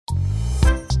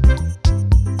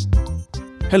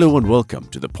Hello and welcome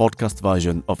to the podcast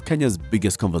version of Kenya's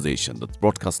biggest conversation that's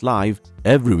broadcast live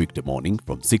every weekday morning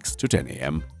from 6 to 10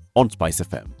 a.m. on Spice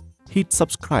FM. Hit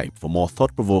subscribe for more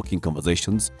thought-provoking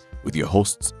conversations with your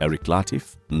hosts Eric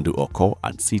Latif, Ndu Oko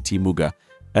and CT Muga,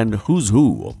 and who's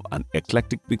who of an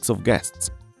eclectic mix of guests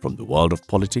from the world of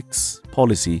politics,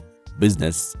 policy,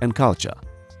 business and culture.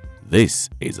 This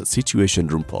is a Situation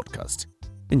Room podcast.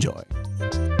 Enjoy.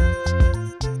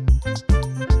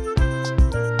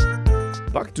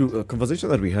 Back to a conversation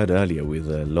that we had earlier with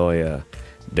lawyer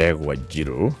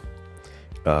Degwajiro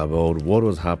about what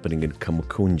was happening in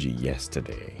Kamukunji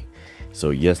yesterday.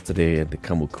 So yesterday at the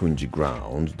Kamukunji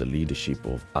Grounds, the leadership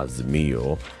of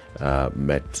Azimio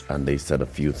met and they said a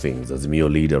few things.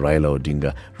 Azimio leader Raila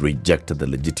Odinga rejected the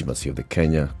legitimacy of the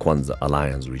Kenya Kwanza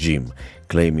Alliance regime,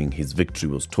 claiming his victory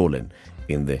was stolen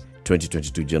in the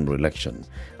 2022 general election.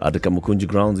 At the Kamukunji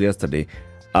Grounds yesterday,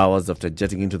 hours after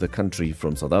jetting into the country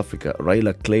from South Africa,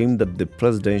 Raila claimed that the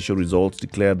presidential results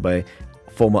declared by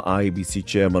former IEBC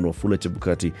chairman Wafula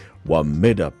Chebukati were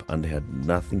made up and they had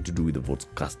nothing to do with the votes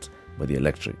cast by the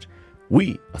electorate.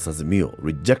 We, as Azimio,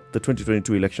 reject the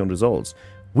 2022 election results.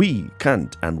 We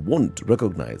can't and won't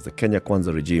recognize the Kenya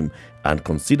Kwanza regime and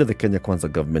consider the Kenya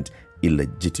Kwanza government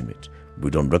illegitimate. We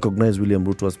don't recognize William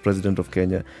Ruto as president of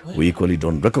Kenya. We equally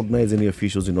don't recognize any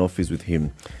officials in office with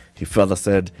him. He further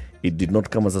said it did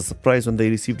not come as a surprise when they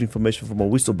received information from a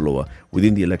whistleblower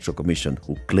within the Electoral Commission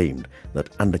who claimed that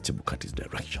under Chebukati's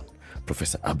direction,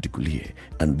 Professor Abdi Kulie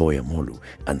and Boya Molu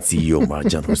and CEO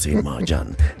Marjan Hussein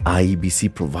Marjan,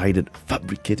 IEBC provided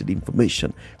fabricated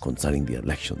information concerning the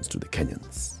elections to the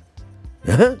Kenyans.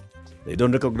 They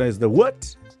don't recognize the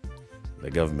what?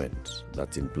 The government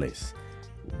that's in place.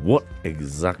 What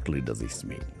exactly does this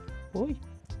mean?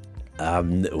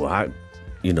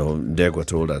 Degwa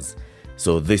told us.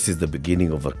 So this is the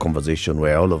beginning of a conversation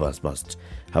where all of us must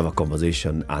have a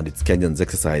conversation, and it's Kenyans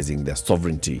exercising their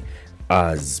sovereignty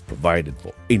as provided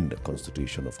for in the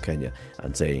Constitution of Kenya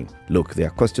and saying, look, there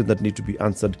are questions that need to be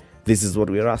answered. This is what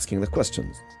we are asking the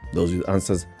questions. Those with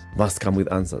answers must come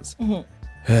with answers.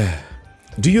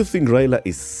 Do you think Raila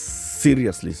is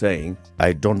seriously saying,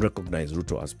 I don't recognize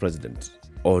Ruto as president?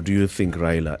 Or do you think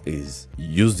Raila is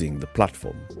using the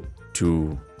platform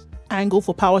to angle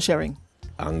for power sharing?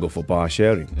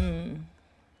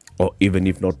 Or even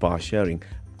if not power sharing,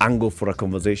 angle for a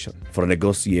conversation, for a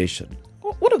negotiation.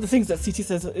 One of the things that CT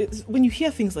says is when you hear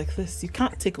things like this, you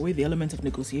can't take away the element of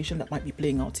negotiation that might be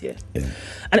playing out here. Yeah.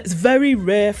 And it's very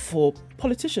rare for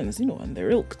politicians, and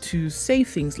their ilk to say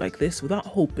things like this without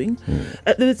hoping.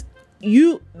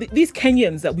 These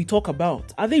Kenyans that we talk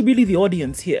about, are they really the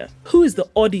audience here? Who is the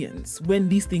audience when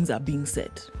these things are being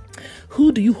said?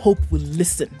 Who do you hope will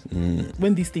listen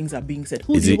when these things are being said?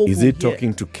 Is he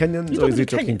talking to Kenyans or is he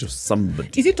talking to somebody?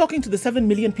 Is he talking to the 7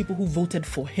 million people who voted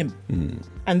for him?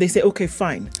 And they say, okay,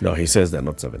 fine. No, he says they're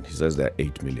not 7. He says they're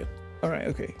 8 million. All right,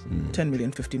 okay. 10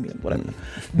 million, 50 million, whatever.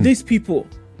 These people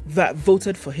that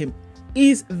voted for him,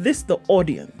 is this the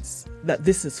audience that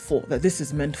this is for, that this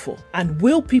is meant for? And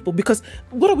will people, because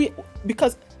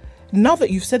now that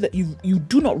you've said that you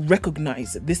do not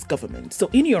recognize this government, so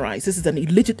in your eyes, this is an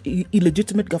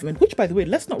illegitimate government, which, by the way,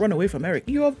 let's not run away from Eric.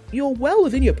 You're well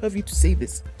within your purview to say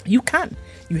this. You can.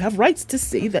 You have rights to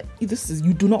say that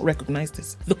you do not recognize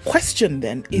this. The question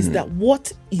then is that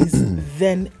what is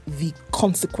then the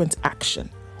consequent action?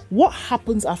 What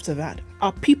happens after that?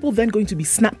 Are people then going to be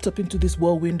snapped up into this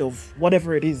whirlwind of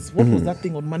whatever it is? What was that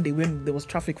thing on Monday when there was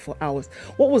traffic for hours?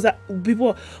 What was that?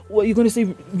 People, what you're going to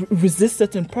say, resist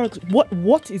certain products?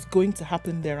 What is going to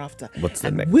happen thereafter? What's the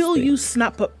and next will thing? you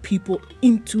snap up people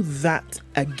into that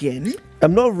again?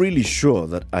 I'm not really sure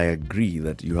that I agree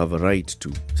that you have a right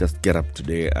to just get up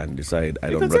today and decide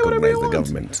I don't recognize the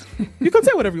government. You can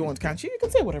say whatever you want, can't you? You can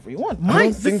say whatever you want. I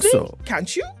don't think so.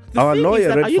 Can't you? Our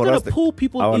lawyer read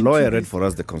for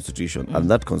us the Constitution, and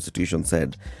that Constitution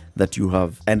said that you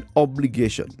have an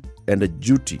obligation and a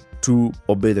duty to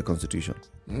obey the Constitution.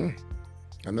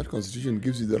 And that Constitution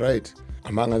gives you the right.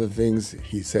 Among other things,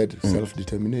 he said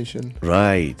self-determination.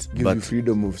 Right. Gives you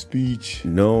freedom of speech.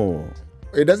 No.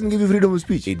 It doesn't give you freedom of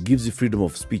speech. It gives you freedom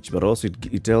of speech, but also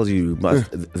it tells you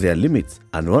there are limits.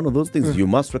 And one of those things, you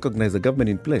must recognize the government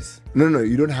in place. No,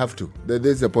 you don't have to.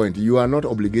 There's the point. You are not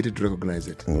obligated to recognize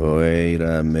it. Wait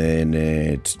a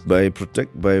minute. By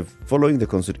following the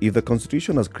Constitution, if the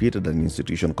Constitution has created an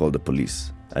institution called the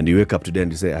police, And you wake up today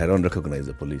and you say, I don't recognize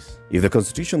the police. If the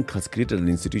Constitution has created an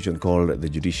institution called the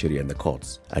judiciary and the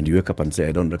courts, and you wake up and say,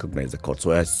 I don't recognize the court,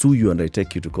 so I sue you and I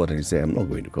take you to court and you say, I'm not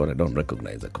going to court, I don't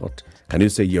recognize the court. Can you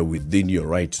say you're within your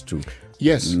right to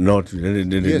Yes. not...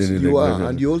 Yes, you are.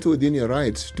 And you're also within your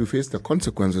rights to face the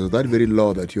consequences of that very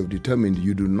law that you have determined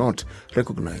you do not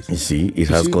recognize. You see, it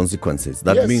has consequences.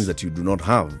 That Yes. means that you do not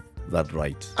have that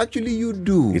right. Actually, you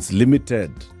do. It's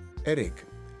limited. Eric,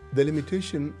 the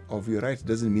limitation of your rights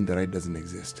doesn't mean the right doesn't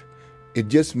exist. It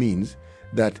just means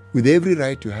that with every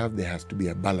right you have, there has to be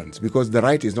a balance, because the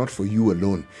right is not for you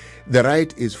alone. The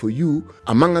right is for you,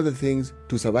 among other things,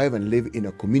 to survive and live in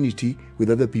a community with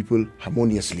other people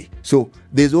harmoniously. So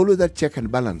there's always that check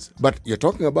and balance. But you're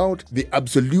talking about the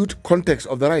absolute context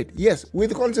of the right. Yes,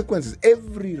 with consequences.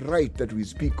 Every right that we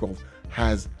speak of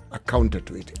has a counter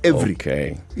to it. Every.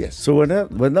 Okay. Yes. So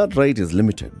when that right is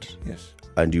limited, Yes.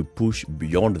 and you push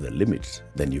beyond the limit,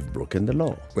 then you've broken the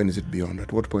law. When is it beyond?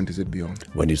 At what point is it beyond?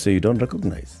 When you say you don't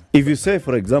recognize. If you say,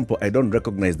 for example, I don't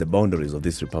recognize the boundaries of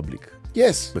this republic,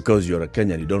 Yes. because you're a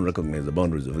Kenyan, you don't recognize the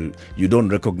boundaries of it, you don't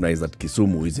recognize that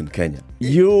Kisumu is in Kenya.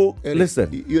 You, listen.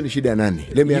 Hiyo ni shida ya nani?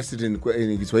 Let me ask it in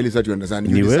Kiswahili so that you understand.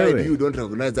 You Ni decide wewe. you don't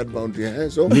recognize that boundary.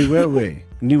 So, Ni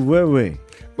wewe.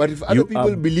 but if other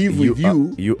people believe with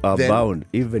you, you are then bound.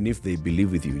 Even if they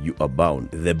believe with you, you are bound.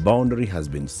 The boundary has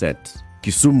been set.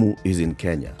 Kisumu is in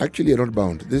Kenya. actually you're not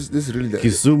bound. This is really the...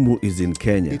 Kisumu is in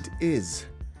Kenya. It is.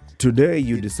 Today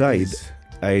you It decide, is.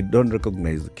 I don't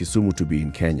recognize Kisumu to be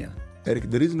in Kenya. Eric,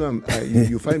 the reason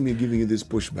you find me giving you this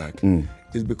pushback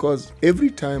is because every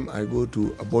time I go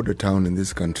to a border town in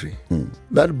this country,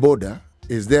 that border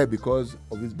is there because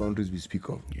of these boundaries we speak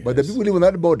of. But the people live on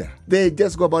that border, they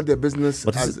just go about their business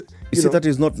But as... you see, that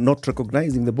is not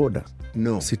recognizing the border.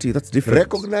 No. City, that's different.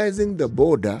 Recognizing the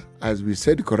border, as we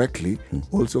said correctly,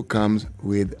 also comes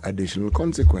with additional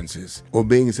consequences.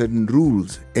 Obeying certain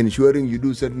rules, ensuring you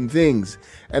do certain things.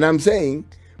 And I'm saying,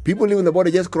 people live on the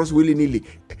border just cross willy-nilly.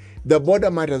 The border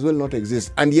might as well not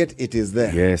exist, and yet it is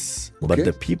there. Yes, Okay. but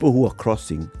the people who are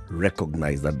crossing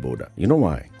recognize that border. You know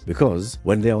why? Because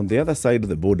when they're on the other side of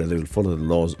the border, they will follow the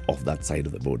laws of that side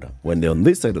of the border. When they're on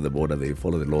this side of the border, they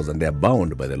follow the laws, and they're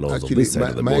bound by the laws of Actually, this side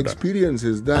of the my border. experience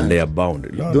is that And they are bound.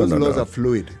 those laws are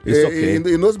fluid. It's okay.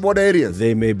 In those border areas.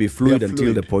 They may be fluid They are until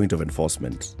fluid. the point of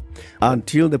enforcement.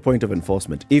 Until the point of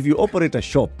enforcement. If you operate a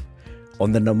shop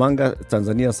on the Namanga,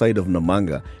 Tanzania side of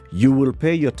Namanga, you will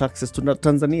pay your taxes to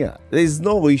Tanzania. There is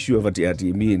no issue of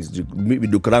ati mimi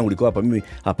duka langu liko hapa, mimi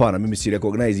hapana, mimi si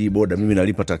recognize hii border, mimi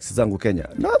nalipa taxes zangu Kenya.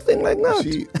 Nothing like that.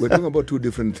 See, we're talking about two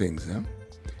different things. Huh?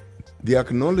 The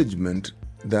acknowledgement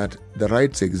that the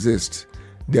rights exist,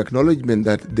 the acknowledgement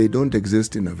that they don't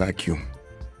exist in a vacuum.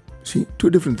 See, two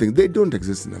different things. They don't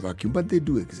exist in a vacuum, but they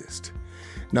do exist.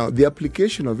 Now, the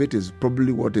application of it is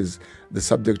probably what is the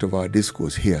subject of our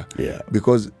discourse here. Yeah.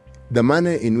 Because the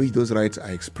manner in which those rights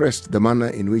are expressed, the manner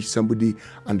in which somebody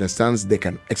understands they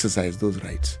can exercise those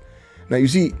rights. Now, you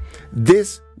see,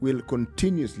 this will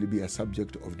continuously be a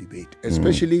subject of debate,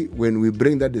 especially when we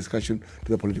bring that discussion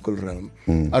to the political realm.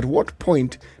 At what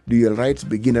point do your rights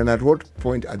begin, and at what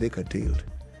point are they curtailed?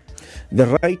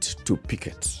 The right to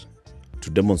picket, to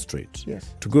demonstrate,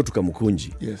 Yes. to go to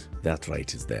Kamukunji, Yes. that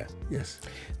right is there. Yes.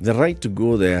 The right to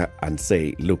go there and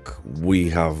say, look, we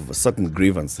have certain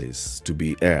grievances to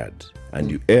be aired, and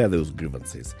you air those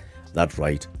grievances, that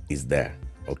right is there.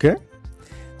 Okay?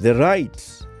 The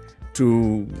right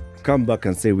to come back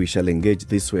and say we shall engage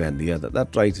this way and the other,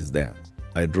 that right is there.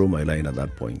 I draw my line at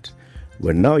that point.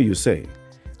 When now you say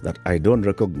that I don't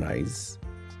recognize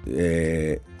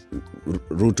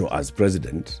Ruto as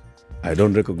president, I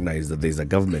don't recognize that there's a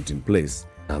government in place,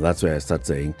 and that's where I start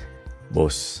saying,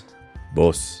 boss.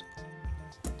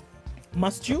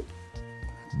 Must you?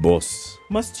 Boss.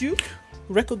 Must you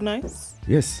recognize?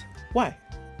 Yes, Why?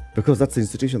 because that's the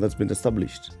institution that's been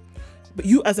established. But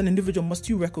you as an individual, must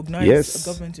you recognize Yes. a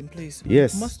government in place?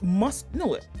 Yes.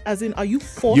 No, as in, are you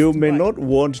forced? You may by- not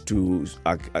want to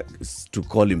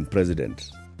call him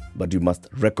president, but you must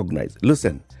recognize.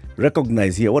 Listen,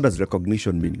 recognize here. What does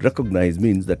recognition mean? Recognize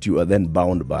means that you are then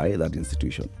bound by that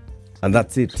institution. And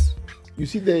that's it. You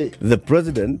see, The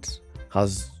president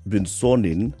has been sworn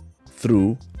in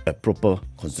through a proper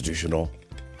constitutional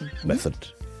method.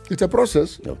 it's a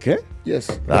process. Okay? Yes.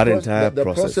 That The entire the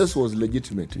process. process was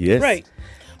legitimate. Yes. Right.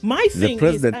 My The thing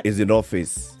president is is in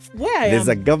office. where I There's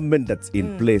a am, government that's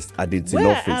in place and it's in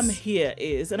where office. I'm here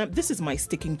is, and this is my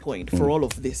sticking point for all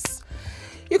of this.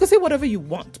 You can say whatever you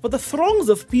want, but the throngs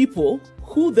of people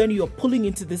who then you're pulling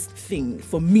into this thing,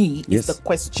 for me, Yes. is the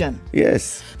question.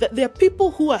 Yes. That there are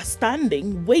people who are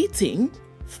standing, waiting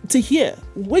to hear,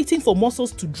 waiting for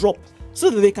muscles to drop so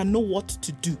that they can know what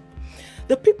to do.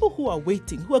 The people who are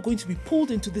waiting, who are going to be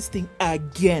pulled into this thing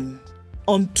again,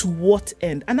 onto what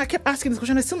end? And I kept asking this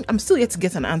question. I'm still yet to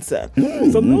get an answer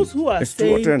from those who are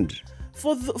saying.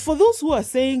 For those who are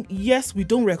saying yes, we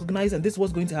don't recognize, and this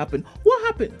was going to happen. What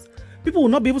happens? People will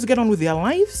not be able to get on with their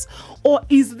lives? Or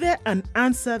is there an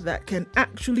answer that can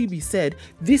actually be said,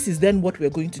 this is then what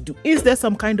we're going to do? Is there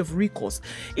some kind of recourse?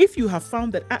 If you have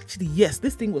found that actually, yes,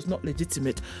 this thing was not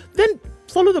legitimate, then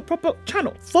follow the proper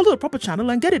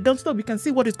channel and get it done so that we can see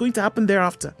what is going to happen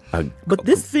thereafter. But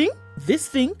this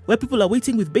thing where people are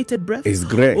waiting with bated breath is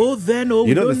great. You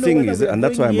know, the thing is, and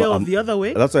that's why I'm the other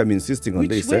way. That's why I'm insisting on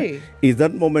this. Is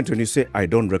that moment when you say I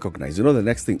don't recognize? You know, the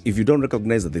next thing, if you don't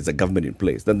recognize that there's a government in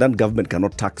place, then that government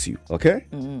cannot tax you. Okay.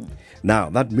 Now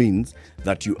that means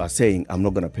that you are saying I'm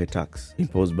not going to pay tax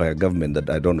imposed by a government that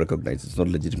I don't recognize. It's not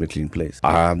legitimately in place.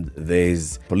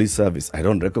 There's police service. I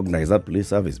don't recognize that police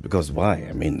service because why?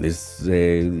 I mean, this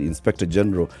Inspector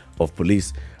General of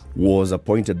Police was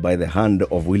appointed by the hand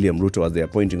of William Ruto as the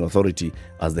appointing authority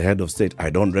as the head of state. I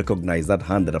don't recognize that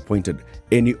hand that appointed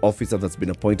any officer that's been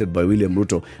appointed by William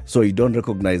Ruto. So you don't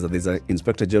recognize that there's an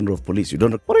Inspector General of Police. You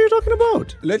don't. What are you talking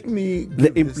about? Let me.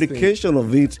 The implication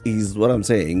of it is what I'm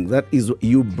saying. That is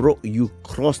you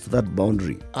crossed that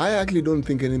boundary. I actually don't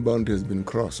think any boundary has been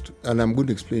crossed, and I'm going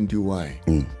to explain to you why.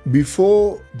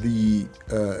 Before the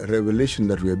revelation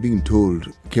that we are being told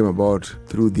came about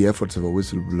through the efforts of a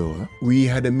whistleblower, we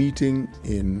had a meeting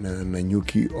in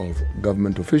Nanyuki of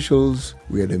government officials.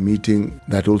 We had a meeting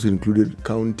that also included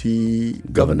county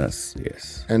governors.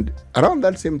 Yes. And around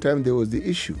that same time, there was the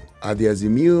issue. Are the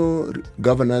Azimio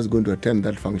governors going to attend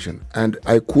that function? And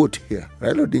I quote here,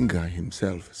 Raila Odinga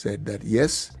himself said that,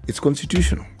 yes, it's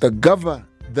constitutional. The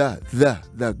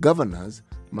governors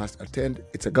must attend.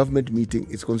 It's a government meeting.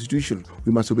 It's constitutional.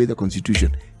 We must obey the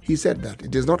constitution. He said that.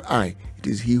 It is not I. It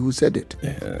is he who said it.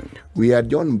 Yeah. We had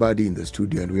John Buddy in the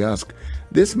studio and we asked,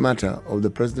 this matter of the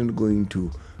president going to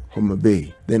Homa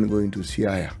Bay, then going to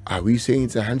CIA, are we saying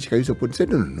it's a handshake? Are you supporting? He said,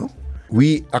 no.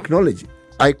 We acknowledge,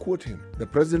 I quote him, the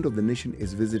president of the nation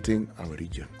is visiting our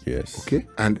region. Yes. Okay?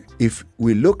 And if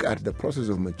we look at the process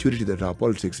of maturity that our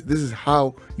politics, this is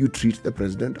how you treat the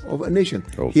president of a nation.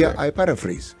 Okay. Here I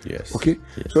paraphrase. Yes. Okay?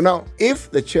 Yes. So now, if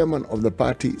the chairman of the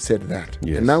party said that,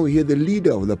 yes, and now we hear the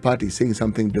leader of the party saying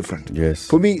something different, yes,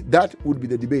 for me, that would be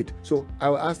the debate. So I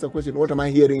will ask the question, what am I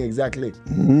hearing exactly?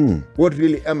 What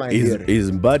really am I hearing?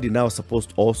 Is Mbadi now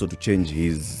supposed also to change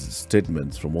his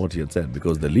statements from what he had said?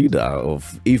 Because the leader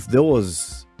of, if there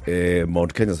was a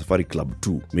Mount Kenya Safari Club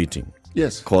 2 meeting,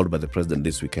 yes, called by the president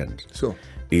this weekend, so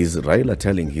is Raila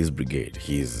telling his brigade,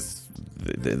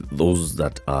 those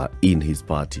that are in his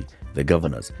party, the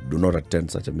governors, do not attend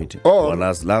such a meeting? Well,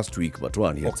 as last week, but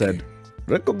one, he had said,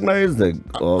 recognize the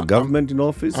government in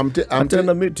office, attend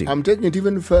a meeting. I'm taking it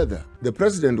even further. The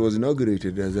president was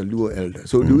inaugurated as a Luo elder.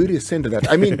 So do we rescind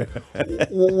that? I mean,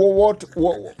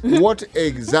 what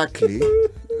exactly,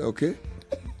 okay,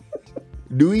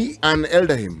 do we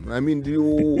unelder him? I mean, do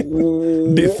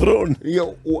you dethrone?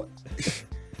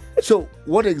 So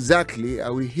what exactly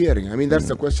are we hearing? I mean, that's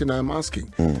the question I'm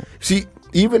asking. See,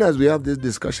 even as we have this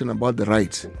discussion about the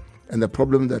rights and the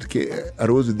problem that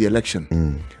arose with the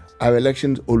election, our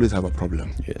elections always have a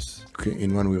problem. Yes. Okay,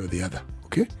 in one way or the other.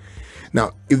 Okay.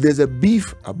 Now, if there's a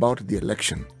beef about the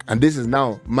election, and this is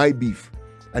now my beef,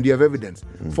 and you have evidence,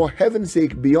 for heaven's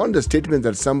sake, beyond the statement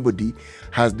that somebody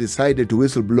has decided to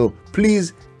whistleblow,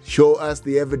 please show us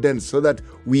the evidence so that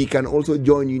we can also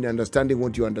join you in understanding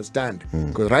what you understand.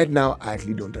 Because right now, I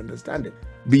actually don't understand it.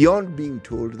 Beyond being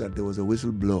told that there was a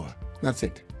whistleblower. That's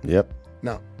it. Yep.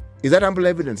 Now, is that ample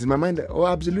evidence? In my mind, oh,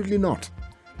 absolutely not.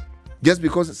 Just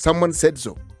because someone said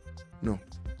so. No,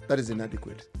 that is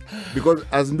inadequate. Because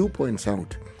as Ndu points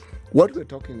out, what we're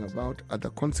talking about are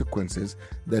the consequences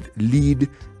that lead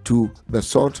to the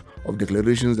sort of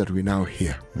declarations that we now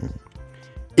hear.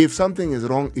 If something is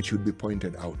wrong, it should be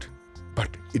pointed out. But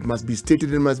it must be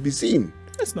stated and must be seen.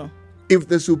 Yes, no. If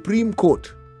the Supreme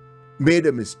Court made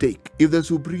a mistake, if the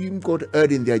Supreme Court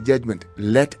erred in their judgment,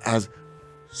 let us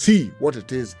see what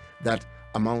it is that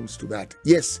amounts to that.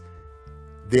 Yes,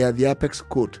 they are the apex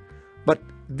court, but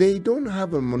they don't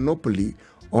have a monopoly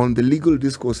on the legal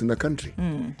discourse in the country.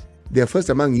 They are first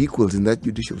among equals in that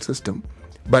judicial system.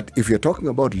 But if you're talking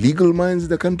about legal minds in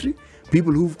the country,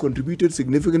 people who've contributed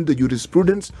significantly to the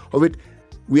jurisprudence of it,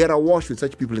 we are awash with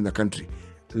such people in the country.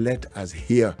 Let us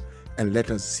hear and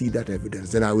let us see that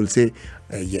evidence. Then I will say,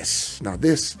 yes, now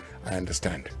this I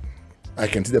understand. I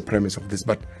can see the premise of this.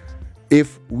 But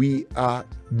if we are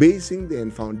basing the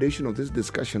foundation of this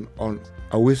discussion on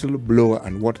a whistleblower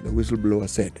and what the whistleblower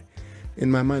said,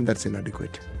 in my mind, that's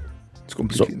inadequate.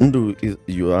 It's So, completely. Ndu,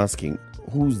 you're asking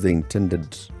who's the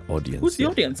intended audience? Who's the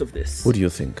here? audience of this? What do you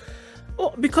think?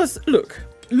 Oh, because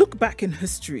look back in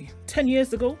history. 10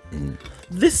 years ago,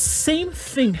 this same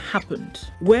thing happened,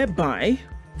 whereby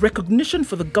recognition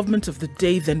for the government of the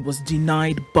day then was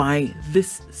denied by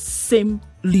this same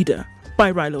leader,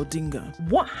 by Raila Odinga.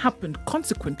 What happened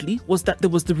consequently was that there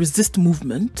was the resist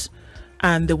movement,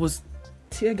 and there was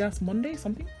Tear Gas Monday,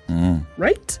 something,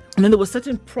 right? And then there were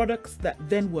certain products that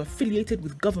then were affiliated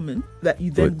with government that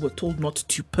you then were told not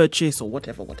to purchase or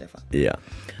whatever. Yeah.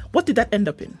 What did that end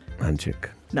up in? Handshake.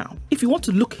 Now, if you want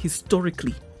to look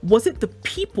historically, was it the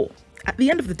people, at the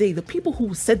end of the day, the people who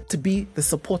were said to be the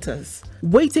supporters,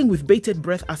 waiting with bated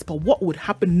breath as per what would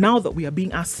happen now that we are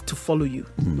being asked to follow you?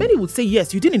 Many would say,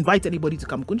 yes, you didn't invite anybody to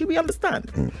Kamukunji, we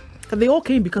understand. And they all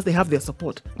came because they have their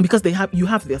support, because you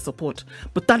have their support.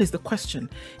 But that is the question.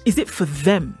 Is it for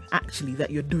them, actually,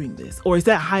 that you're doing this? Or is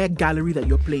there a higher gallery that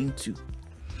you're playing to?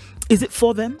 Is it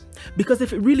for them? Because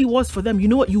if it really was for them, you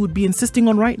know what you would be insisting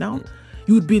on right now?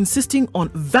 You would be insisting on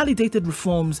validated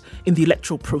reforms in the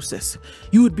electoral process.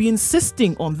 You would be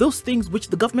insisting on those things which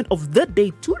the government of the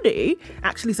day today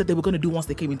actually said they were going to do once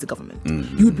they came into government.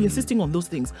 You would be insisting on those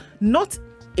things, not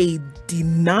a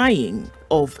denying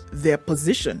of their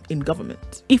position in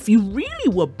government. If you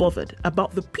really were bothered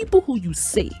about the people who you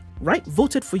say, right,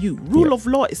 voted for you, rule of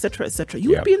law, etc., you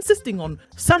would be insisting on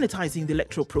sanitizing the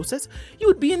electoral process. You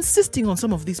would be insisting on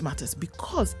some of these matters,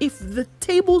 because if the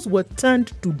tables were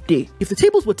turned today,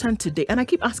 and I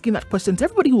keep asking that question to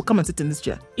everybody who will come and sit in this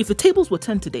chair, if the tables were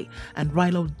turned today and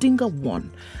Raila Odinga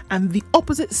won and the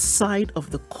opposite side of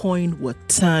the coin were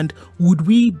turned, would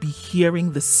we be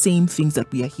hearing the same things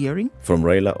that we are hearing? From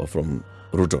Raila or from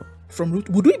Ruto? From Ruto,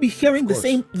 would we be hearing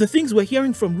the things we're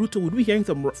hearing from Ruto? Would we be hearing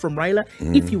from Raila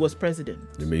if he was president?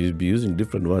 They may be using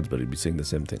different words, but he'd be saying the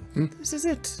same thing. This is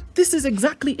it. This is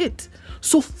exactly it.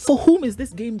 So for whom is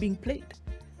this game being played?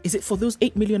 Is it for those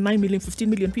 8 million, 9 million, 15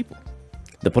 million people?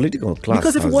 The political class.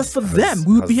 Because if it was for them,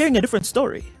 we would be hearing a different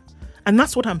story. And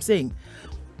that's what I'm saying.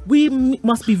 We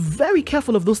must be very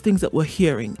careful of those things that we're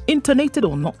hearing, intonated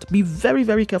or not. Be very,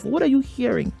 very careful. What are you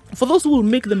hearing? For those who will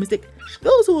make the mistake,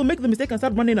 and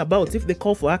start running about if they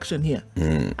call for action here,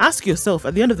 ask yourself,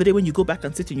 at the end of the day, when you go back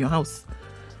and sit in your house,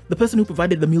 the person who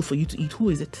provided the meal for you to eat, who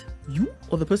is it? You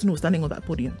or the person who was standing on that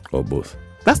podium? Or both.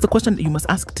 That's the question that you must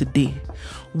ask today.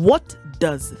 What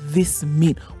does this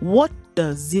mean? What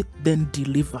does it then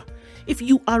deliver? If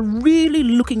you are really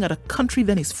looking at a country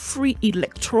that is free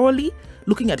electorally,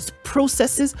 looking at its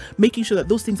processes, making sure that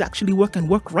those things actually work and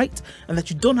work right, and that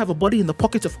you don't have a body in the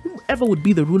pocket of whoever would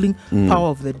be the ruling power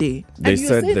of the day. They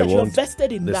said they want. They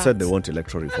said they want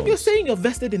electoral reforms. And you're saying you're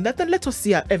vested in that, then let us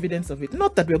see our evidence of it.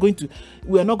 Not that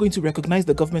we are not going to recognize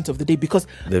the government of the day, because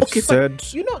they've said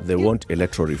they want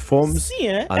electoral reforms,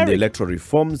 and Eric, the electoral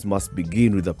reforms must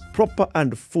begin with a proper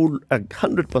and full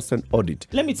 100% audit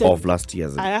of last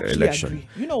year's election. Agree.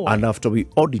 You know what? And after we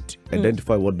audit,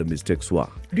 identify what the mistakes were.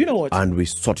 Do you know what? And we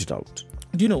sort it out.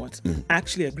 Do you know what? I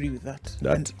actually agree with that.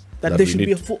 That we should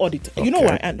be a full audit. Okay. You know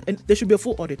why? And there should be a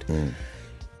full audit.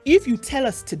 If you tell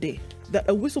us today that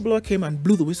a whistleblower came and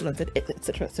blew the whistle and said,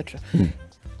 etc.,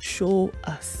 show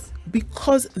us.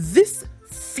 Because this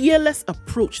fearless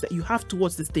approach that you have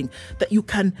towards this thing, that you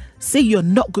can say you're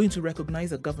not going to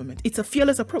recognize a government, it's a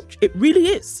fearless approach. It really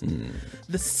is.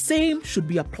 The same should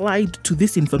be applied to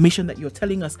this information that you're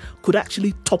telling us could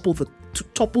actually topple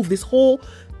this whole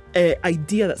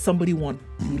idea that somebody won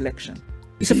the election.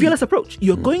 It's a fearless approach.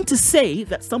 You're going to say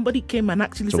that somebody came and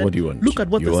actually said, what do you want? Look at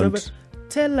what you the want? server.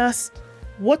 Tell us,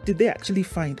 what did they actually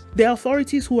find? The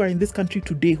authorities who are in this country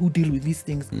today who deal with these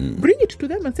things, bring it to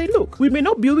them and say, look, we may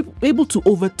not be able to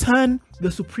overturn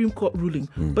the Supreme Court ruling,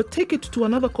 but take it to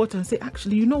another court and say,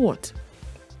 actually, you know what?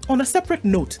 On a separate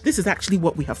note, this is actually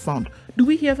what we have found. Do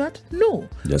we hear that? No.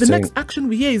 The next action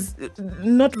we hear is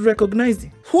not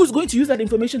recognizing. Who's going to use that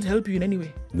information to help you in any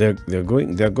way? They're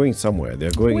going somewhere.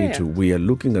 They're going Where? into. We are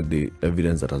looking at the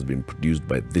evidence that has been produced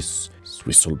by this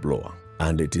whistleblower,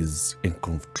 and it is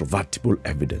incontrovertible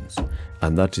evidence,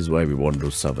 and that is why we want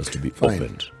those servers to be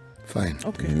opened. Fine.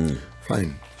 Okay.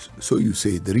 Fine. So you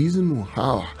say the reason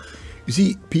how, you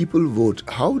see, people vote.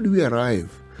 How do we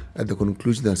arrive at the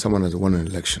conclusion that someone has won an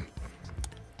election?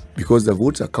 Because the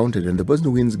votes are counted and the person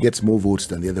who wins gets more votes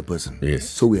than the other person. Yes.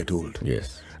 So we are told.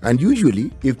 Yes. And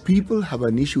usually, if people have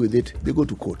an issue with it, they go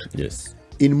to court. Yes.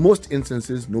 In most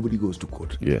instances, nobody goes to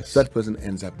court. Yes. So that person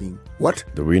ends up being what?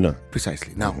 The winner.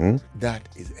 Precisely. Now, that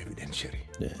is evidentiary.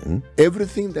 Yeah.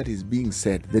 Everything that is being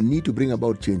said, the need to bring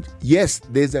about change. Yes,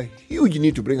 there's a huge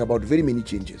need to bring about very many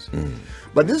changes.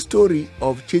 But this story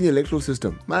of changing the electoral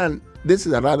system, man, this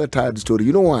is a rather tired story.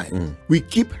 You know why? We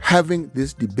keep having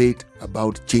this debate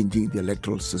about changing the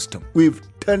electoral system. We've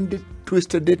turned it,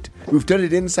 twisted it, we've turned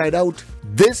it inside out.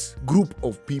 This group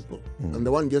of people, and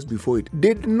the one just before it,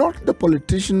 did not the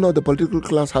politician or the political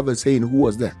class have a say in who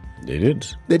was there? They did.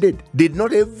 They did. Did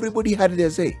not everybody had their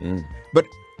say? But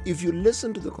if you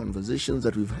listen to the conversations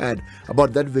that we've had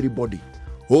about that very body,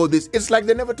 it's like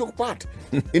they never took part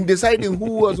in deciding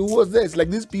who was there. It's like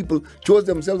these people chose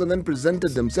themselves and then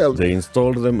presented themselves. They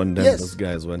installed them, and then Yes. those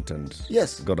guys went and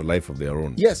Yes. got a life of their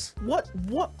own. Yes. What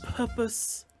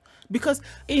purpose? Because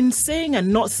in saying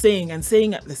and not saying and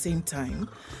saying at the same time,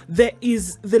 there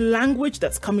is the language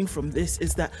that's coming from this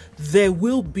is that there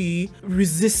will be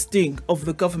resisting of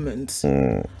the government.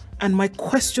 And my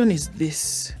question is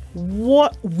this: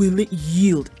 what will it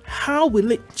yield? How will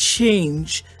it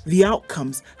change the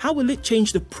outcomes? How will it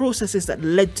change the processes that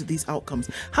led to these outcomes?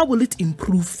 How will it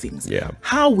improve things? Yeah.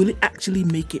 How will it actually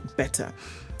make it better?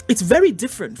 It's very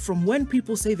different from when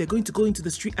people say they're going to go into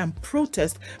the street and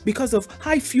protest because of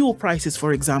high fuel prices,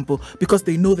 for example, because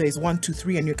they know there is 1, 2,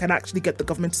 3, and you can actually get the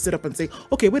government to sit up and say,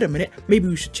 okay, wait a minute, maybe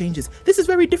we should change this. This is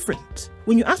very different.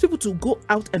 When you ask people to go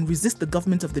out and resist the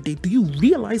government of the day, do you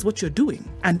realize what you're doing?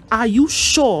 And are you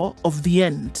sure of the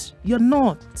end? You're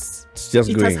not. It's just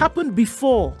It going. has happened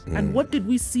before. And what did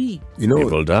we see? You know,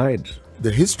 People died.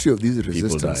 the history of these People died.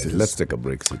 resistances. Let's take a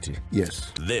break, City.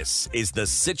 Yes. This is the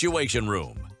Situation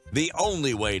Room, the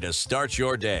only way to start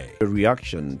your day. A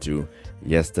reaction to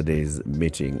yesterday's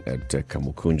meeting at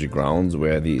Kamukunji Grounds,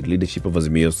 where the leadership of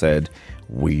Azimio said,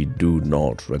 we do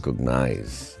not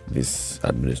recognize this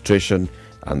administration,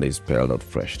 and they spelled out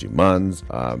fresh demands.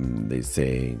 They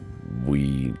say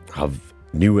we have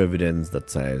new evidence that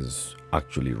says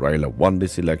actually Raila won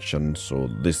this election, so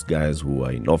these guys who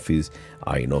are in office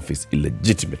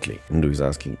illegitimately. Ndu is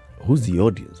asking, who's the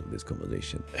audience of this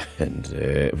conversation? And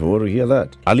if we want to hear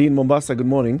that, Ali in Mombasa, good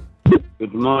morning.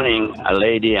 Good morning, a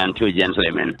lady and two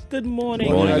gentlemen. Good morning.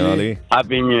 Good morning, Ali. Ali.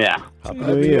 Happy New Year. Happy Happy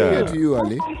New New Year Year. to you,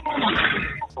 Ali.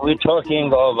 We're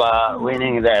talking of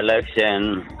winning the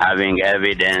election, having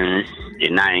evidence,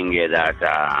 denying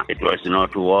that it was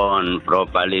not won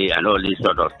properly, and all this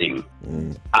sort of thing.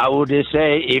 I would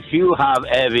say if you have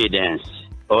evidence,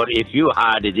 or if you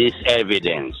had this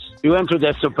evidence, you went to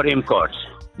the Supreme Court,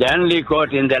 the only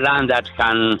court in the land that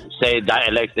can say that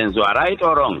elections were right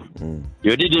or wrong.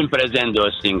 You didn't present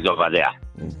those things over there.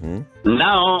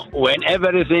 Now, when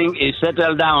everything is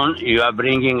settled down, you are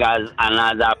bringing us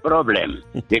another problem,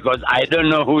 because I don't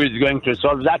know who is going to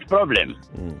solve that problem.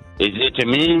 Is it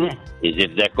me? Is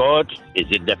it the court? Is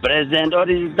it the president? Or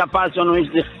is it the person who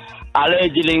is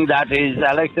alleging that his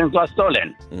elections were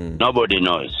stolen? Nobody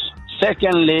knows.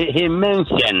 Secondly, he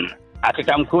mentioned at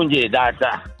Kamukunji that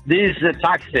these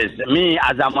taxes, me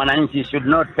as a Mwananchi should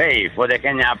not pay for the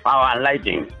Kenya Power and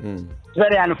Lighting.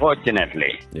 Very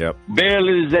unfortunately. Yep.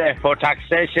 Bills for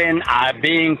taxation are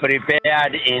being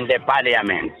prepared in the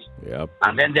parliament. Yep.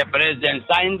 And then the president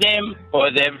signed them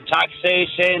for the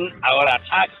taxation or a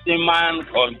tax demand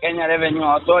from Kenya Revenue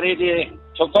Authority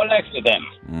to collect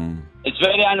them. It's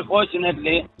very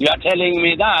unfortunately you are telling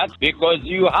me that because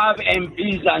you have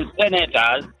MPs and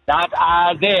senators that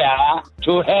are there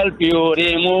to help you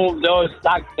remove those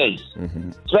taxes.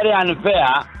 It's very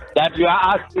unfair that you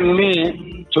are asking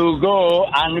me to go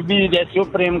and be the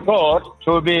Supreme Court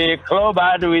to be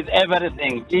clobbered with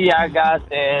everything, tear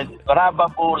gases, rubber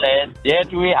bullets,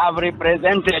 yet we have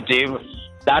representatives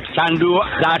that can do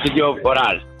that job for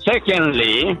us.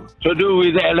 Secondly, to do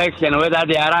with the election, whether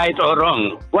they are right or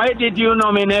wrong, why did you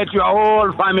nominate your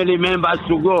whole family members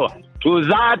to go to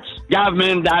that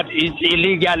government that is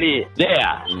illegally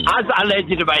there, as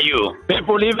alleged by you?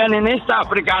 People even in East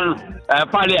African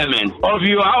parliament of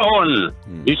your own,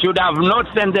 you should have not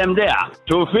sent them there.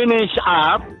 To finish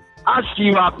up, ask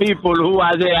your people who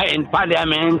are there in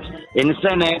parliament, in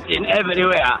senate, in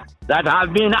everywhere, that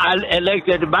have been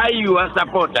elected by your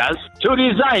supporters to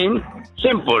resign.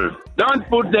 Simple. Don't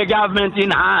put the government in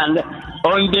hand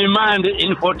on demand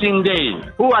in 14 days.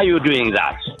 Who are you doing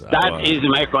that? That is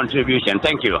my contribution.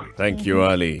 Thank you. Thank you,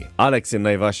 Ali. Alex in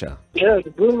Naivasha. Yes,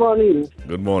 good morning.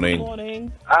 Good morning.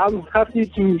 Morning. I'm happy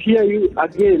to hear you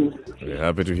again. We're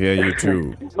happy to hear you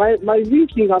too. My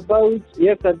thinking about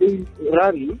yesterday's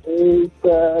rally is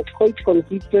quite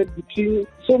conflicted between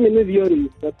so many theories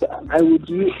that I would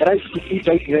like to see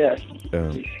right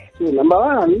there. So number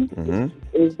one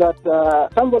is that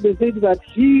somebody said that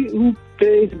he who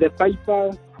pays the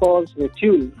piper calls the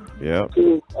tune. Yeah.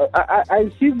 So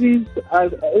I see this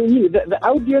as the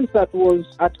audience that was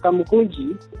at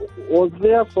Kamukunji was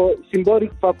there for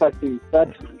symbolic purposes.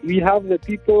 That we have the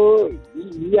people,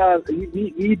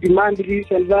 we demand this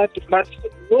and that, but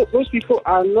those people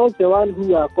are not the one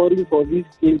who are calling for these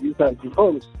changes and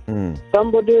reforms.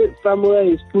 Somebody somewhere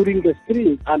is pulling the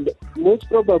string, and most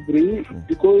probably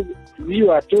because we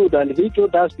were told, and he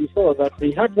told us before, that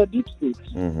they had the deep state.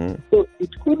 So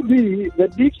it could be the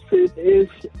deep state is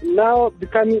now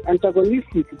becoming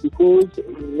antagonistic because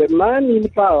the man in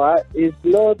power is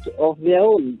not of their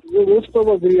own. Most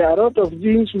probably a lot of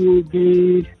things will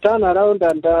be turned around,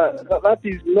 and that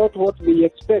is not what we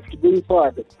expect going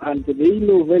forward. And they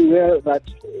know very well that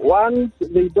once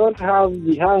they don't have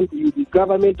the hand in the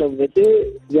government of the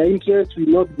day, their interests will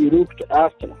not be looked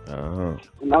after.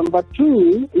 Number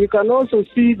two, you can also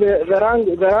see the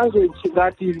language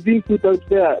that is being put out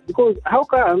there. Because how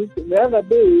come the other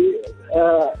day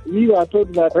we were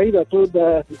told that Raila told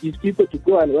his people to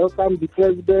go and welcome the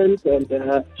president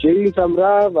and sharing some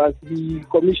love as he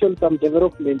commissioned some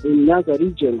development in Nyanza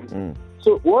region.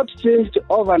 So what changed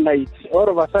overnight, all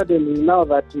of a sudden, is now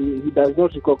that he does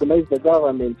not recognize the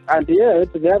government? And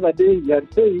yet, the other day, he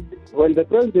had said, when the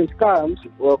president comes,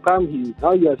 or come here,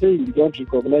 now you are saying you don't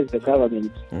recognize the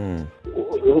government.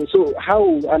 So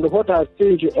how and what has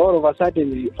changed all of a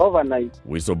sudden overnight?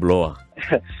 Whistleblower.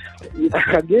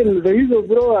 Again, the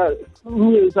whistleblower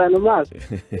who is an mask.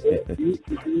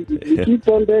 You keep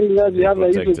on telling us you have a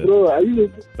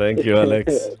whistleblower. Thank you,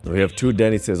 Alex. We have two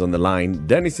Dennises on the line.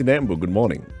 Dennis in Embu, good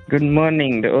morning. Good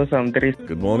morning, the awesome three.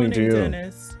 Good morning to you.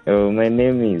 Dennis. My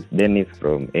name is Dennis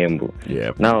from Embu.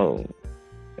 Yeah. Now,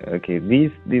 okay,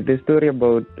 the story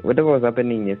about whatever was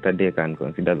happening yesterday, I can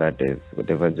consider that as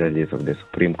whatever judges of the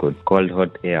Supreme Court called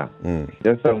hot air.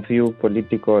 Just some few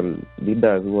political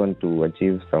leaders who want to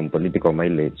achieve some political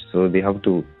mileage, so they have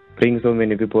to bring so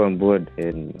many people on board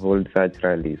and hold such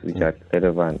rallies which are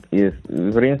relevant. Yes,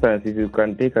 for instance, if you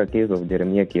can take a case of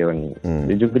Jeremiah Kioni,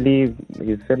 the Jubilee,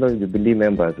 his fellow Jubilee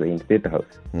members were in State House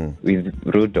with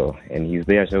Ruto, and he's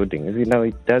there shouting. You see, now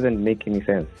it doesn't make any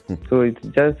sense. So it's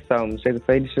just some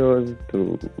side shows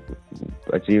to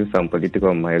achieve some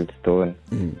political milestone.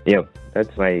 Yeah,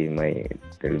 that's my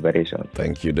deliberation.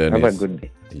 Thank you, Dennis. Have a good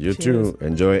day. You too.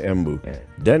 Enjoy Embu. Yeah.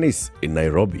 Dennis in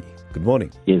Nairobi. Good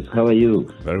morning. Yes, how are you?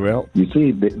 Very well. You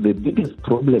see, the biggest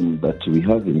problem that we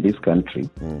have in this country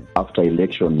after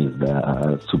election is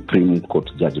the Supreme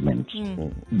Court judgment.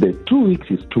 The 2 weeks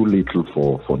is too little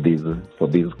for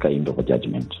this kind of a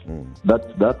judgment.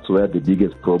 That's where the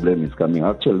biggest problem is coming.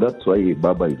 Actually, that's why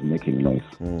Baba is making noise.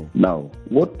 Now,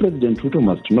 what President Ruto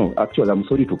must know, actually, I'm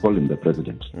sorry to call him the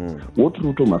president. What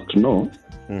Ruto must know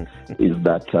is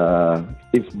that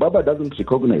if Baba doesn't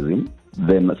recognize him,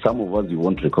 then some of us, you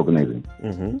won't recognize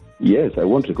him. Yes, I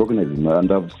won't recognize him. And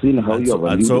I've seen how you have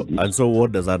alluded. And so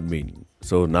what does that mean?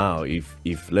 So now, if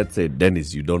let's say,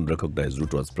 Dennis, you don't recognize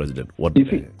Ruto as president, what?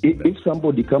 If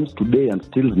somebody comes today and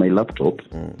steals my laptop,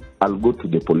 I'll go to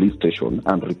the police station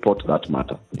and report that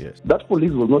matter. Yes. That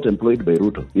police was not employed by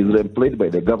Ruto. It's employed by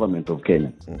the government of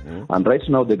Kenya. And right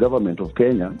now, the government of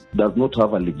Kenya does not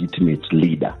have a legitimate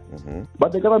leader.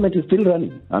 But the government is still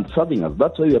running and serving us.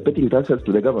 That's why we are paying taxes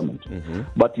to the government.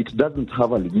 But it doesn't have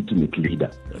a legitimate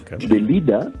leader. Okay. The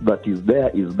leader that is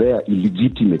there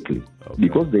illegitimately. Okay.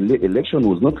 Because the election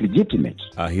was not legitimate.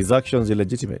 His actions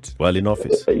illegitimate while in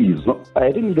office? I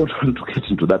really don't want to get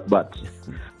into that, but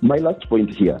my last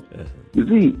point here, you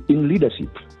see, in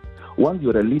leadership, once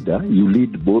you're a leader, you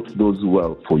lead both those who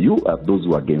are for you and those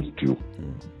who are against you.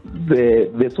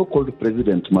 The so-called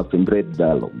president must embrace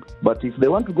dialogue. But if they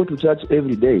want to go to church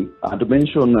every day and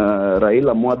mention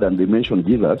Raila more than they mention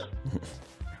Jesus,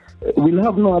 we'll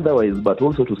have no otherwise but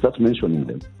also to start mentioning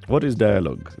them. What is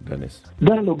dialogue, Dennis?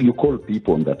 Dialogue, you call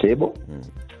people on the table.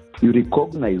 You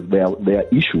recognize their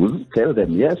issues, tell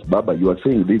them, yes, Baba, you are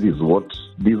saying these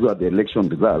are the election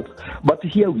results, but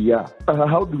here we are.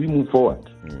 How do we move forward?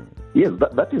 Yes,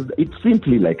 it's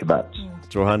simply like that.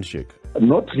 Through handshake?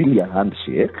 Not really a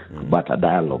handshake, but a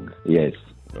dialogue, yes.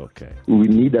 Okay. We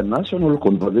need a national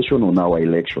conversation on our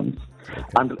elections.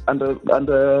 Okay. And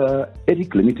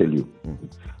Eric, let me tell you,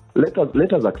 let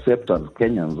us accept as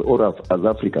Kenyans or as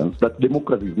Africans that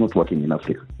democracy is not working in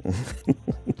Africa.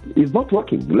 It's not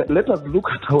working. Let us look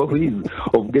at our ways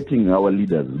of getting our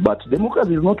leaders. But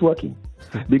democracy is not working.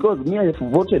 Because me, I have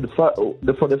voted for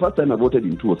the first time I voted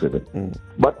in 2007.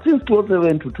 But since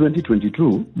 2007 to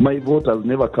 2022, my vote has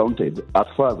never counted as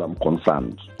far as I'm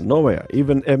concerned. Nowhere.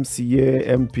 Even MCA,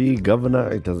 MP, governor,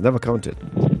 it has never counted.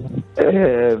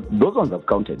 Those ones have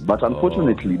counted. But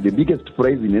unfortunately, the biggest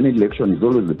prize in any election is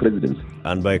always the presidency.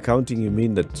 And by counting, you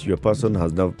mean that your person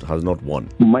has not won?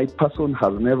 My person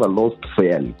has never lost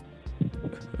fairly.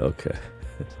 Okay.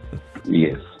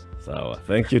 Yes. So,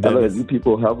 thank you, Otherwise, Dennis. you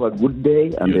people have a good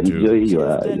day and You too. enjoy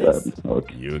your... Dennis.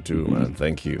 You too, man.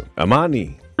 Thank you.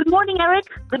 Amani. Good morning, Eric.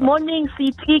 Good morning,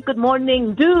 CT. Good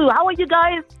morning, Du. How are you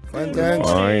guys? Fine, thanks.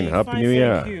 Fine. Happy New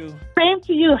Year. Thank you. Same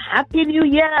to you. Happy New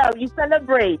Year. We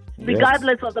celebrate,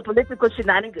 regardless of the political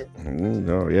shenanigans.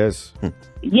 No, yes.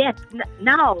 Yes.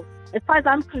 Now, as far as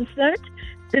I'm concerned,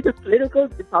 this is political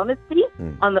dishonesty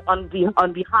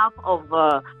on behalf of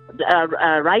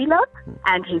Raila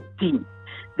and his team.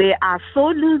 They are so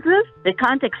losers. They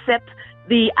can't accept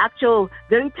the actual,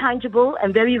 very tangible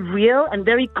and very real and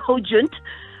very cogent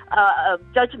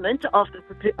judgment of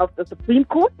the Supreme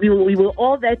Court. We were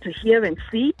all there to hear and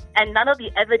see, and none of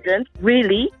the evidence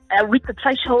really reached the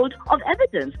threshold of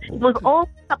evidence. It was all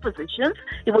suppositions.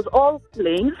 It was all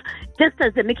claims, just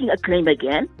as they're making a claim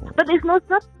again. But there's no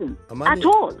substance at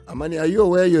all. Amani, are you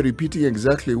aware you're repeating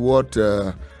exactly what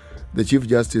the Chief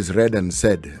Justice read and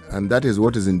said, and that is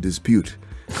what is in dispute?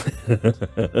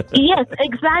 Yes,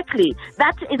 exactly.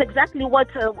 That is exactly what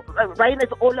Raila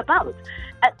is all about.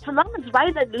 So long as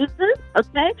Raila loses,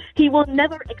 okay, he will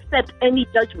never accept any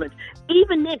judgment,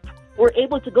 even if we're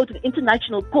able to go to the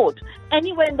international court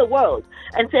anywhere in the world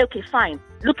and say, okay, fine,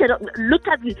 look at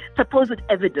the supposed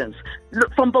evidence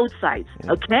from both sides,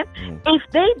 okay? If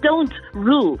they don't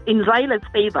rule in Raila's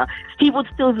favor, he would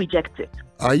still reject it.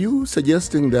 Are you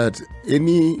suggesting that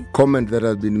any comment that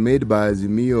has been made by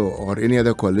Azimio or any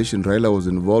other coalition Raila was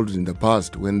involved in the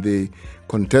past when they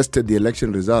contested the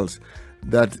election results,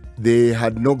 that they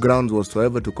had no grounds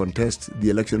whatsoever to contest the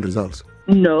election results?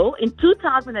 No, in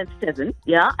 2007,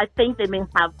 I think there may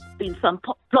have been some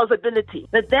plausibility.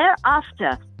 But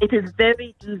thereafter, it is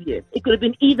very dubious. It could have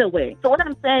been either way. So what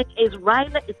I'm saying is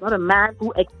Raila is not a man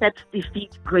who accepts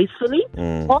defeat gracefully.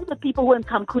 All the people who in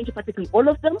Kamukunji, particularly all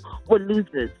of them, were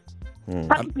losers.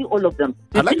 Practically all of them.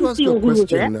 I'd like to ask you a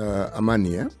question,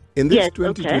 Amani. In this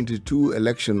 2022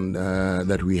 election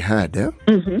that we had,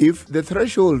 if the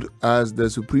threshold, as the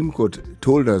Supreme Court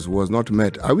told us, was not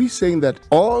met, are we saying that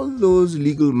all those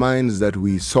legal minds that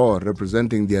we saw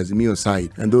representing the Azimio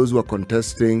side and those who are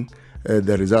contesting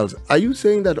the results, are you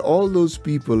saying that all those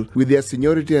people with their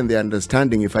seniority and their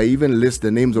understanding, if I even list the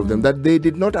names of them, that they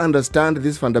did not understand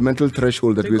this fundamental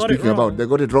threshold that we're speaking about? They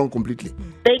got it wrong completely.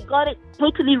 They got it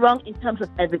totally wrong in terms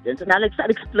of evidence, and I'll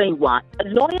explain why.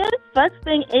 Lawyers, first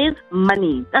thing is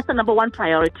money. That's the number one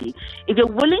priority. If you're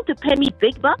willing to pay me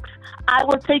big bucks, I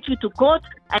will take you to court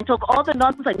and talk all the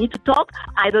nonsense I need to talk.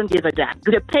 I don't give a damn.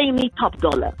 You're paying me top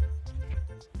dollar.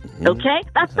 Okay?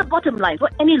 That's the bottom line for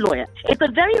any lawyer. It's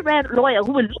a very rare lawyer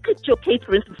who will look at your case,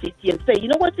 for instance, CT, and say, you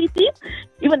know what, CT?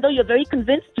 Even though you're very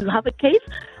convinced you have a case,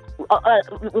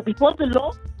 before the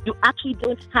law, you actually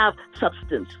don't have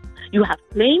substance. You have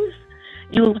claims,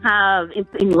 you have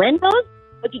innuendos,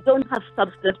 but you don't have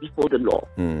substance before the law.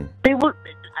 They will,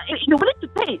 if you're willing to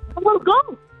pay, they will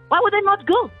go. Why would they not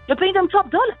go? You're paying them top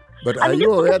dollar. But are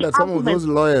you aware that some of those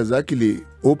lawyers actually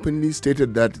openly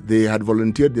stated that they had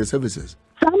volunteered their services?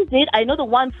 Some did. I know the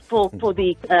ones for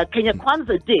the Kenya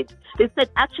Kwanza did. They said,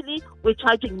 actually, we're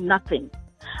charging nothing.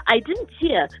 I didn't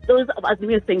hear those of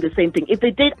Azimio saying the same thing. If they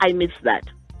did, I missed that.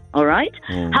 All right?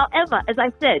 However, as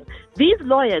I said, these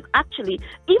lawyers actually,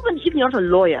 even if you're not a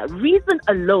lawyer, reason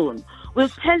alone will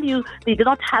tell you they do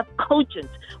not have cogent,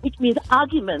 which means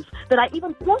arguments that are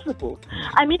even plausible.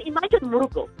 I mean, imagine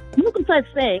Murugo. Murugo started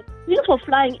saying things were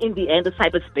flying in the air in the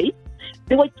cyberspace.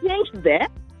 They were changed there.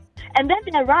 And then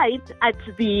they arrived at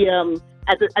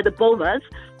the bombers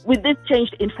with this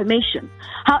changed information.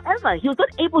 However, he was not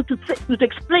able to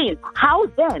explain how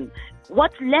then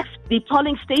what left the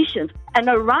polling stations and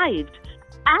arrived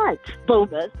at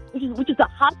bombers, which is a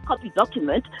hard copy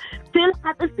document, still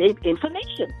had the same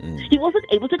information. He wasn't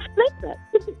able to explain that.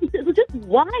 It was just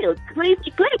wild,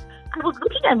 crazy claim. I was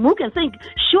looking at Mook and saying,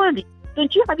 surely,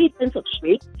 don't you have a sense of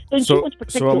faith? Don't you want to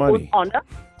protect your own honor?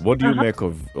 What do you make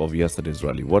of yesterday's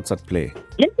rally? What's at play?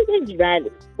 Yesterday's rally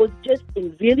was just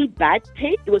in really bad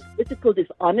taste. It was political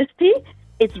dishonesty.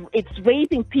 It's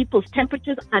raising people's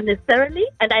temperatures unnecessarily.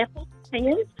 And I hope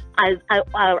Kenyans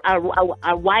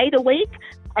are wide awake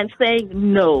and saying,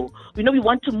 no, we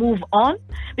want to move on.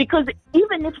 Because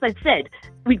even if I said,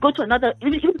 we go to another,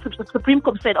 even if the Supreme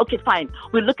Court said, okay, fine,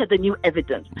 we'll look at the new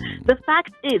evidence. The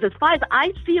fact is, as far as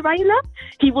I see Raila,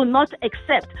 he will not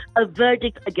accept a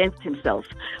verdict against himself.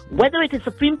 Whether it is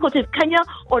Supreme Court of Kenya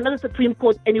or another Supreme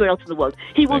Court anywhere else in the world,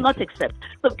 he will not accept.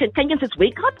 So can Kenyans just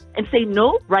wake up and say,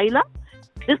 no, Raila,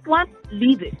 this one,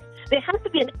 leave it. there has to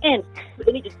be an end to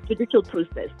any judicial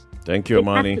process. Thank you,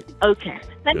 Amani. Okay.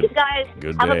 Thank you, guys.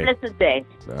 Good Have day. a blessed day.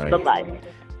 Bye. Bye-bye.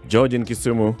 George in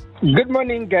Kisumu. Good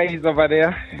morning, guys over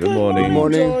there. Good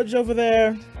morning. George over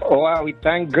there. Wow, we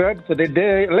thank God for the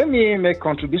day. Let me make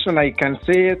contribution. I can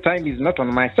say time is not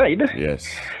on my side. Yes.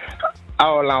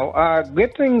 Now,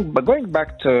 going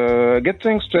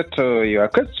straight to your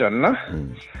question.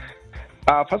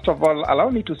 First of all, allow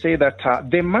me to say that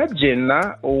the margin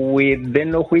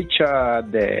within which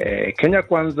the Kenya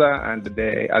Kwanza and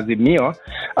the Azimio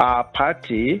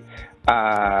party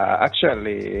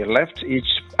actually left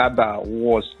each other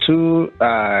was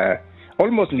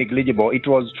almost negligible. It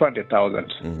was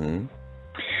 200,000. Mm-hmm.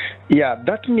 Yeah,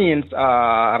 that means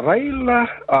Raila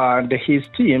and his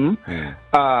team,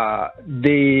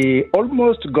 they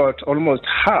got almost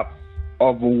half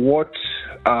of what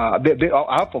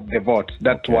half of the votes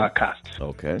that were cast.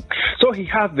 Okay. So he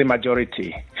has the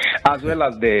majority, as well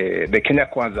as the Kenya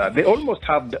Kwanza. They almost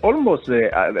have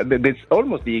there's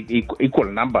almost the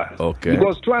equal number. Okay.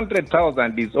 Because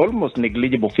 200,000 is almost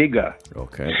negligible figure.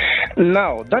 Okay.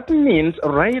 Now that means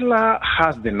Raila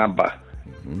has the number.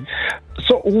 Mm-hmm.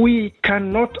 So we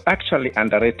cannot actually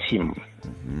underrate him.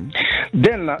 Mm-hmm.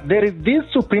 Then there is this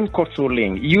Supreme Court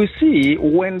ruling. You see,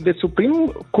 when the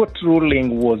Supreme Court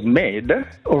ruling was made,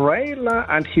 Raila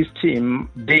and his team,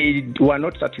 they were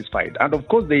not satisfied. And of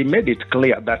course, they made it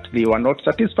clear that they were not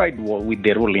satisfied with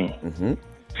the ruling. Mm-hmm.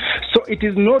 So it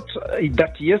is not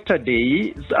that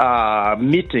yesterday's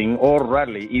meeting or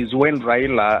rally is when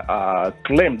Raila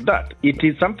claimed that. It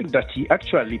is something that he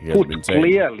actually put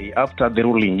clearly after the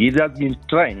ruling. He has been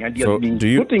trying and he has been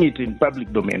putting it in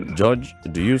public domain. George,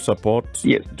 do you support?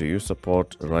 Yes. Do you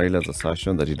support Raila's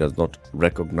assertion that he does not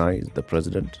recognize the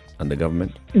president and the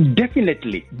government?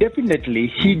 Definitely,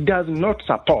 he does not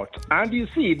support. And you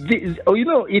see,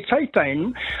 it's high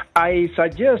time. I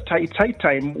suggest it's high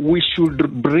time we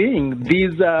should bring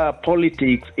these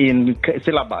politics in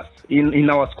syllabus in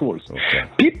our schools. Okay.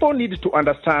 People need to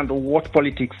understand what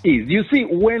politics is. You see,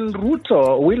 when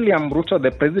William Ruto,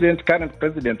 the current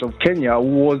president of Kenya,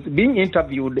 was being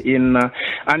interviewed in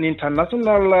an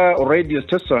international radio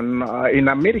station in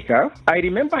America, I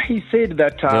remember he said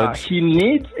that he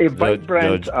needs a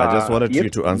vibrant... Judge, I just wanted you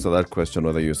to answer that question,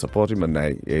 whether you support him, and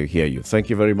I hear you. Thank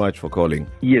you very much for calling.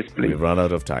 Yes, please. We've run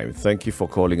out of time. Thank you for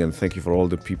calling, and thank you for all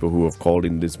the people who have called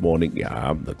in this morning.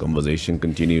 Yeah, the conversation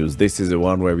continues. This is the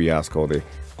one where we ask all the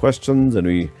questions and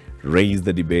we raise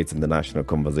the debates in the national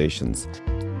conversations.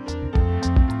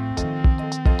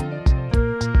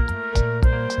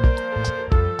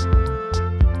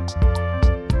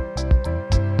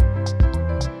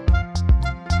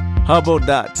 How about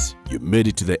that? You made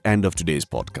it to the end of today's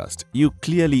podcast. You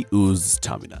clearly ooze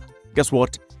stamina. Guess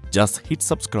what? Just hit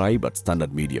subscribe at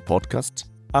Standard Media Podcast,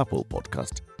 Apple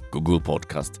Podcast, Google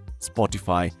Podcast,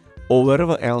 Spotify, or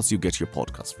wherever else you get your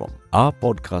podcasts from. Our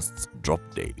podcasts drop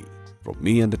daily. From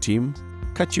me and the team,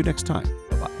 catch you next time.